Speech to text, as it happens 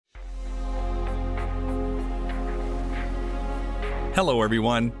Hello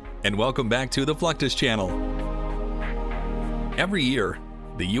everyone, and welcome back to the Fluctus channel. Every year,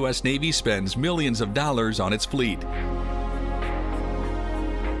 the U.S. Navy spends millions of dollars on its fleet,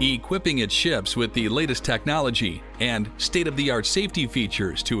 equipping its ships with the latest technology and state-of-the-art safety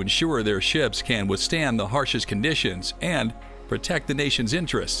features to ensure their ships can withstand the harshest conditions and protect the nation's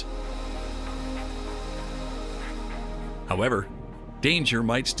interests. However, danger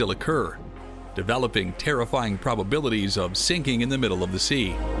might still occur, developing terrifying probabilities of sinking in the middle of the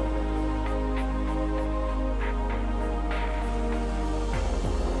sea.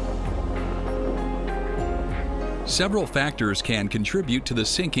 Several factors can contribute to the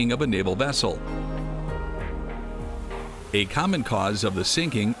sinking of a naval vessel. A common cause of the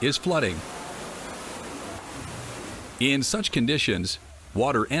sinking is flooding. In such conditions,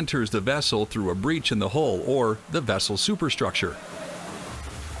 water enters the vessel through a breach in the hull or the vessel's superstructure.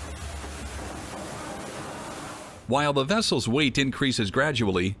 While the vessel's weight increases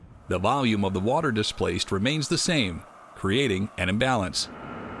gradually, the volume of the water displaced remains the same, creating an imbalance.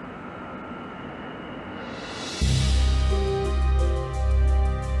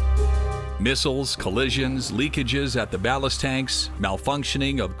 Missiles, collisions, leakages at the ballast tanks,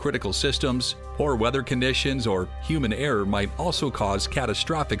 malfunctioning of critical systems, poor weather conditions, or human error might also cause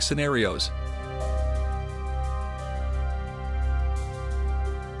catastrophic scenarios.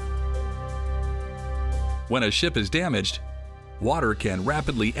 When a ship is damaged, water can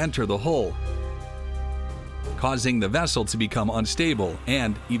rapidly enter the hull, causing the vessel to become unstable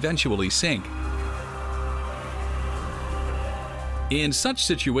and eventually sink. In such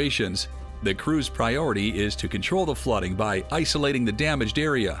situations, the crew's priority is to control the flooding by isolating the damaged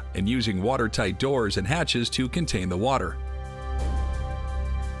area and using watertight doors and hatches to contain the water.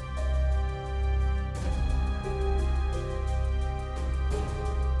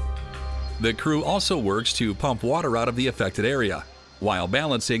 The crew also works to pump water out of the affected area, while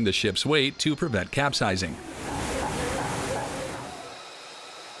balancing the ship's weight to prevent capsizing.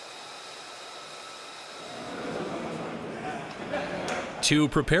 To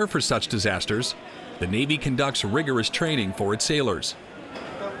prepare for such disasters, the Navy conducts rigorous training for its sailors.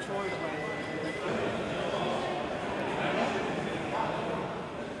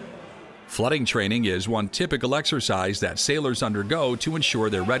 Flooding training is one typical exercise that sailors undergo to ensure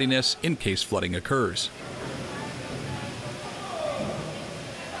their readiness in case flooding occurs.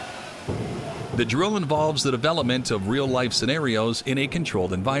 The drill involves the development of real-life scenarios in a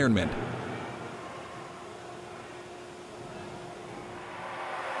controlled environment.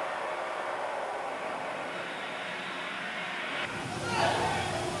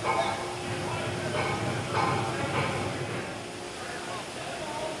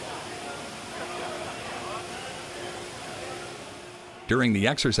 During the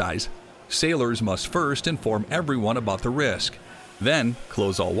exercise, sailors must first inform everyone about the risk, then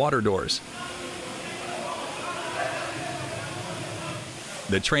close all water doors.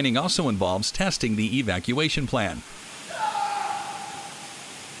 The training also involves testing the evacuation plan.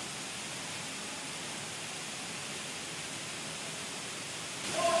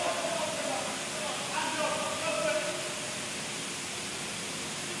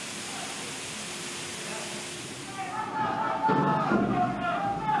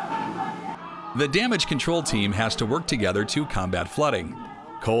 The damage control team has to work together to combat flooding,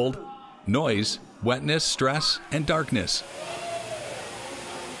 cold, noise, wetness, stress, and darkness.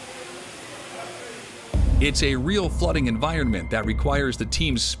 It's a real flooding environment that requires the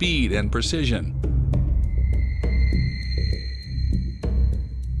team's speed and precision.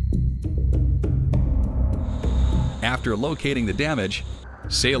 After locating the damage,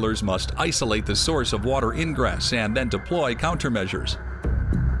 sailors must isolate the source of water ingress and then deploy countermeasures.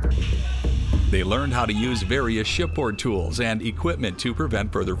 They learned how to use various shipboard tools and equipment to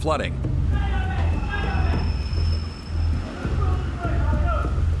prevent further flooding.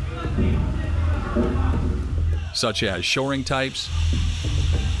 Such as shoring types,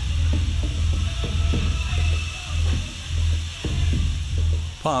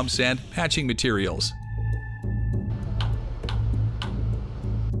 pumps, and patching materials.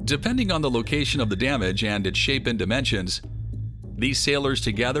 Depending on the location of the damage and its shape and dimensions, these sailors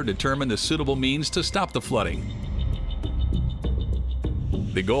together determine the suitable means to stop the flooding.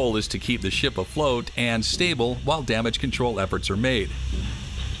 The goal is to keep the ship afloat and stable while damage control efforts are made.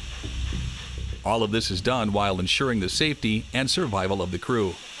 All of this is done while ensuring the safety and survival of the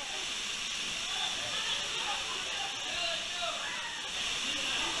crew.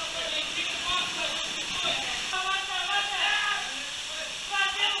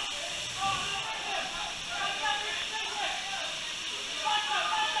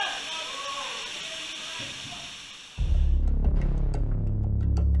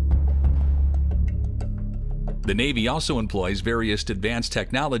 The Navy also employs various advanced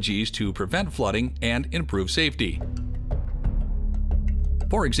technologies to prevent flooding and improve safety.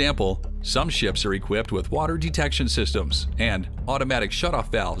 For example, some ships are equipped with water detection systems and automatic shutoff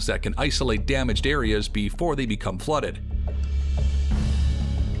valves that can isolate damaged areas before they become flooded.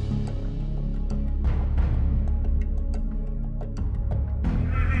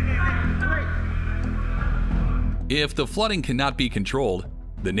 If the flooding cannot be controlled,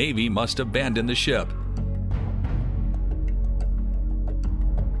 the Navy must abandon the ship.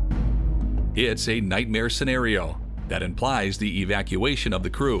 It's a nightmare scenario that implies the evacuation of the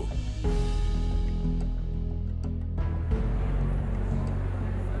crew.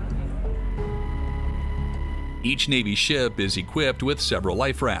 Each Navy ship is equipped with several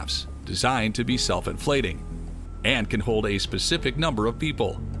life rafts, designed to be self-inflating, and can hold a specific number of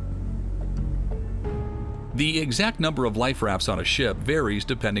people. The exact number of life rafts on a ship varies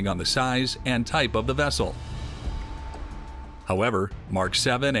depending on the size and type of the vessel. However, Mark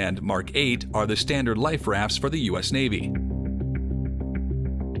 7 and Mark 8 are the standard life rafts for the U.S. Navy.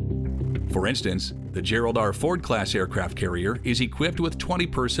 For instance, the Gerald R. Ford class aircraft carrier is equipped with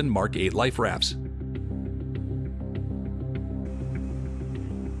 20-person Mark 8 life rafts.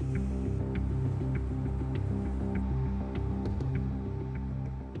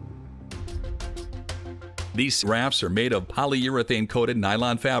 These rafts are made of polyurethane-coated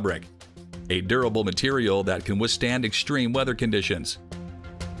nylon fabric, a durable material that can withstand extreme weather conditions.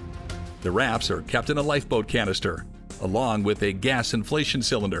 The rafts are kept in a lifeboat canister, along with a gas inflation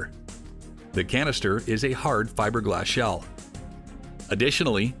cylinder. The canister is a hard fiberglass shell.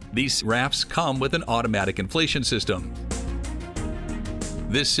 Additionally, these rafts come with an automatic inflation system.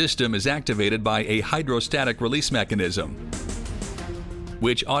 This system is activated by a hydrostatic release mechanism,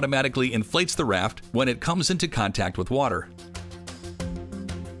 which automatically inflates the raft when it comes into contact with water.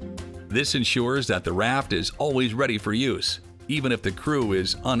 This ensures that the raft is always ready for use, even if the crew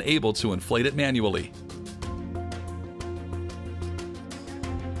is unable to inflate it manually.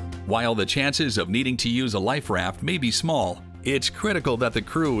 While the chances of needing to use a life raft may be small, it's critical that the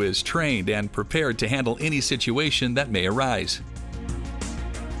crew is trained and prepared to handle any situation that may arise.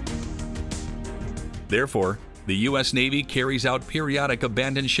 Therefore, the U.S. Navy carries out periodic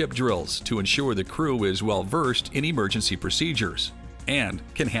abandoned ship drills to ensure the crew is well versed in emergency procedures and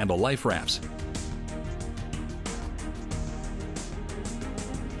can handle life rafts.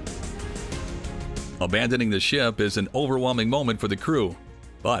 Abandoning the ship is an overwhelming moment for the crew,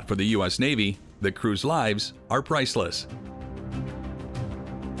 but for the U.S. Navy, the crew's lives are priceless.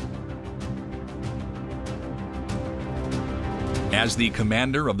 As the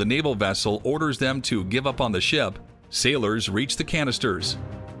commander of the naval vessel orders them to give up on the ship, sailors reach the canisters.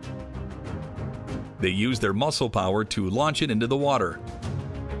 They use their muscle power to launch it into the water.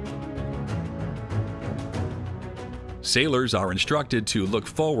 Sailors are instructed to look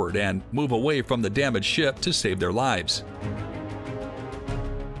forward and move away from the damaged ship to save their lives.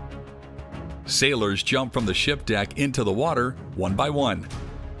 Sailors jump from the ship deck into the water one by one,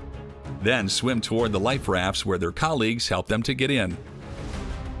 then swim toward the life rafts where their colleagues help them to get in.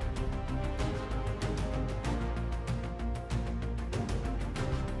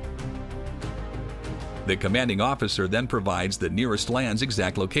 The commanding officer then provides the nearest land's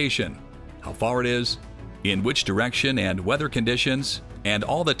exact location, how far it is, in which direction and weather conditions, and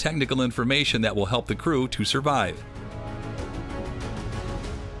all the technical information that will help the crew to survive.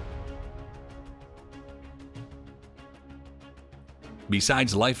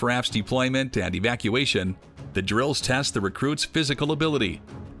 Besides life rafts deployment and evacuation, the drills test the recruit's physical ability,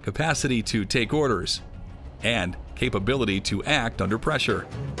 capacity to take orders, and capability to act under pressure.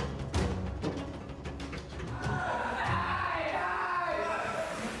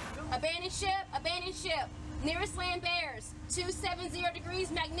 Abandoned ship. Nearest land bears. 270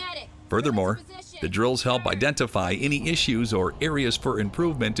 degrees magnetic. Furthermore, the drills help identify any issues or areas for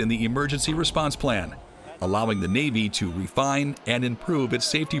improvement in the emergency response plan, allowing the Navy to refine and improve its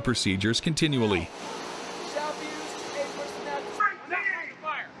safety procedures continually.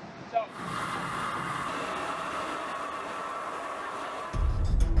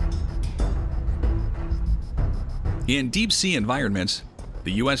 In deep-sea environments,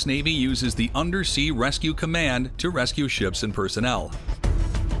 the U.S. Navy uses the Undersea Rescue Command to rescue ships and personnel.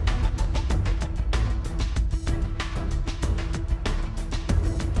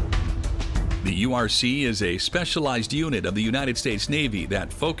 The URC is a specialized unit of the United States Navy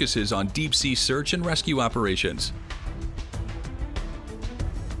that focuses on deep-sea search and rescue operations.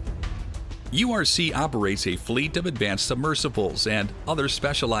 URC operates a fleet of advanced submersibles and other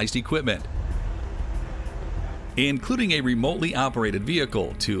specialized equipment. including a remotely operated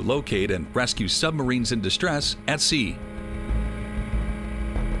vehicle to locate and rescue submarines in distress at sea.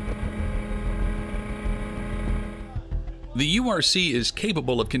 The URC is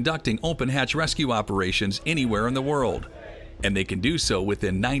capable of conducting open-hatch rescue operations anywhere in the world, and they can do so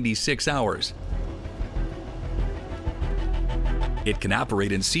within 96 hours. It can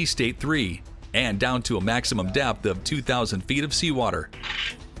operate in Sea State 3 and down to a maximum depth of 2,000 feet of seawater.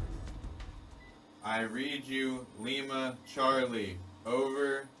 I read you Lima Charlie,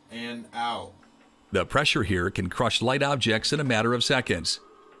 over and out. The pressure here can crush light objects in a matter of seconds,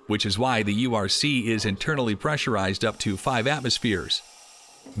 which is why the URC is internally pressurized up to 5 atmospheres,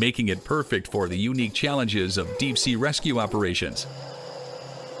 making it perfect for the unique challenges of deep-sea rescue operations.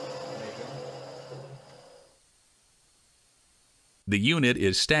 The unit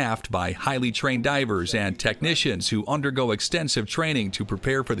is staffed by highly trained divers and technicians who undergo extensive training to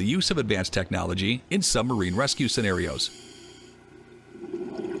prepare for the use of advanced technology in submarine rescue scenarios.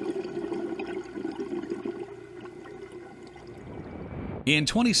 In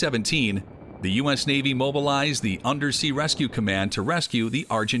 2017, the U.S. Navy mobilized the Undersea Rescue Command to rescue the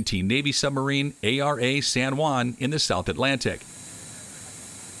Argentine Navy submarine ARA San Juan in the South Atlantic.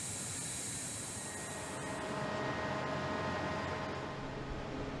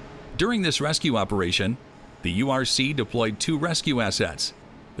 During this rescue operation, the URC deployed 2 rescue assets,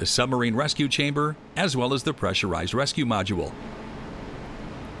 the submarine rescue chamber as well as the pressurized rescue module.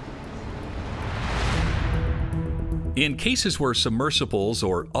 In cases where submersibles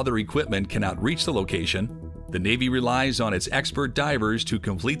or other equipment cannot reach the location, the Navy relies on its expert divers to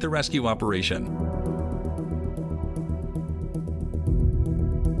complete the rescue operation.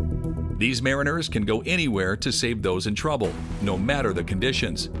 These mariners can go anywhere to save those in trouble, no matter the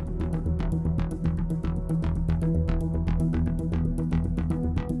conditions.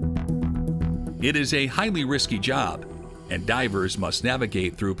 It is a highly risky job, and divers must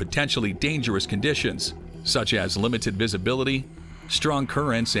navigate through potentially dangerous conditions, such as limited visibility, strong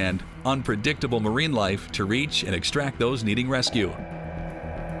currents, and unpredictable marine life to reach and extract those needing rescue.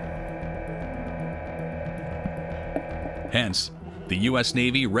 Hence, the U.S.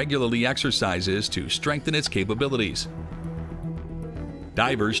 Navy regularly exercises to strengthen its capabilities.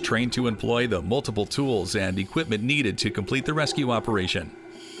 Divers train to employ the multiple tools and equipment needed to complete the rescue operation.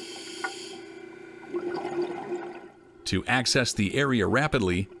 To access the area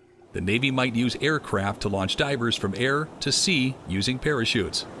rapidly, the Navy might use aircraft to launch divers from air to sea using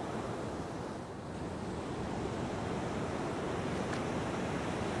parachutes.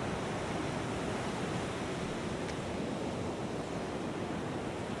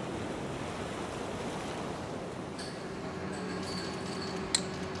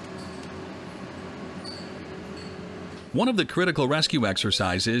 One of the critical rescue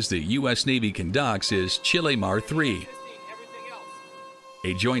exercises the U.S. Navy conducts is Chile Mar 3,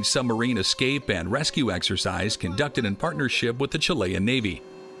 a joint submarine escape and rescue exercise conducted in partnership with the Chilean Navy.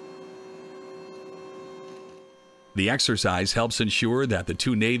 The exercise helps ensure that the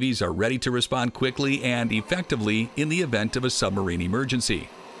two navies are ready to respond quickly and effectively in the event of a submarine emergency.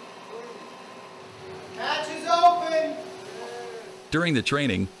 Hatch is open! During the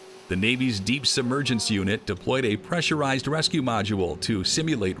training, the Navy's Deep Submergence Unit deployed a pressurized rescue module to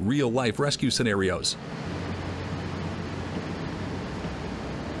simulate real-life rescue scenarios.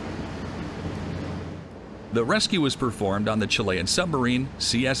 The rescue was performed on the Chilean submarine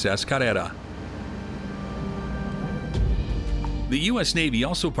CSS Carrera. The U.S. Navy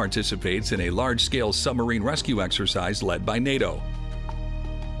also participates in a large-scale submarine rescue exercise led by NATO.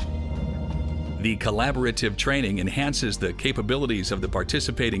 The collaborative training enhances the capabilities of the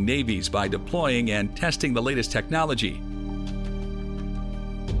participating navies by deploying and testing the latest technology.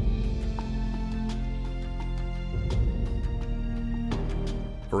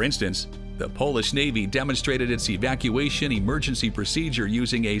 For instance, the Polish Navy demonstrated its evacuation emergency procedure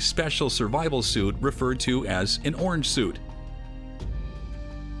using a special survival suit referred to as an orange suit.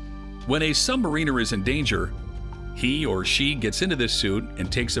 When a submariner is in danger, he or she gets into this suit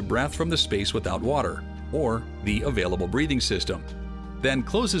and takes a breath from the space without water, or the available breathing system, then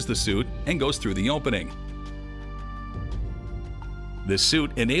closes the suit and goes through the opening. This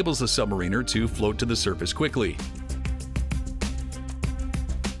suit enables the submariner to float to the surface quickly.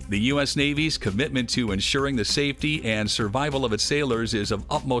 The U.S. Navy's commitment to ensuring the safety and survival of its sailors is of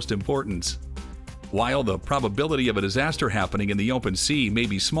utmost importance. While the probability of a disaster happening in the open sea may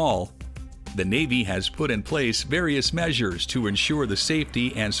be small, the Navy has put in place various measures to ensure the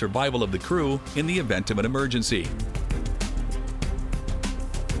safety and survival of the crew in the event of an emergency.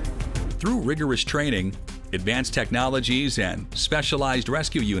 Through rigorous training, advanced technologies, and specialized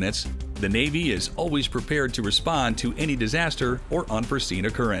rescue units, The Navy is always prepared to respond to any disaster or unforeseen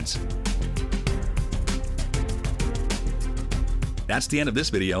occurrence. That's the end of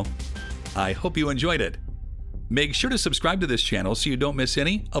this video. I hope you enjoyed it. Make sure to subscribe to this channel so you don't miss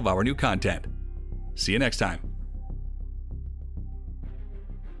any of our new content. See you next time.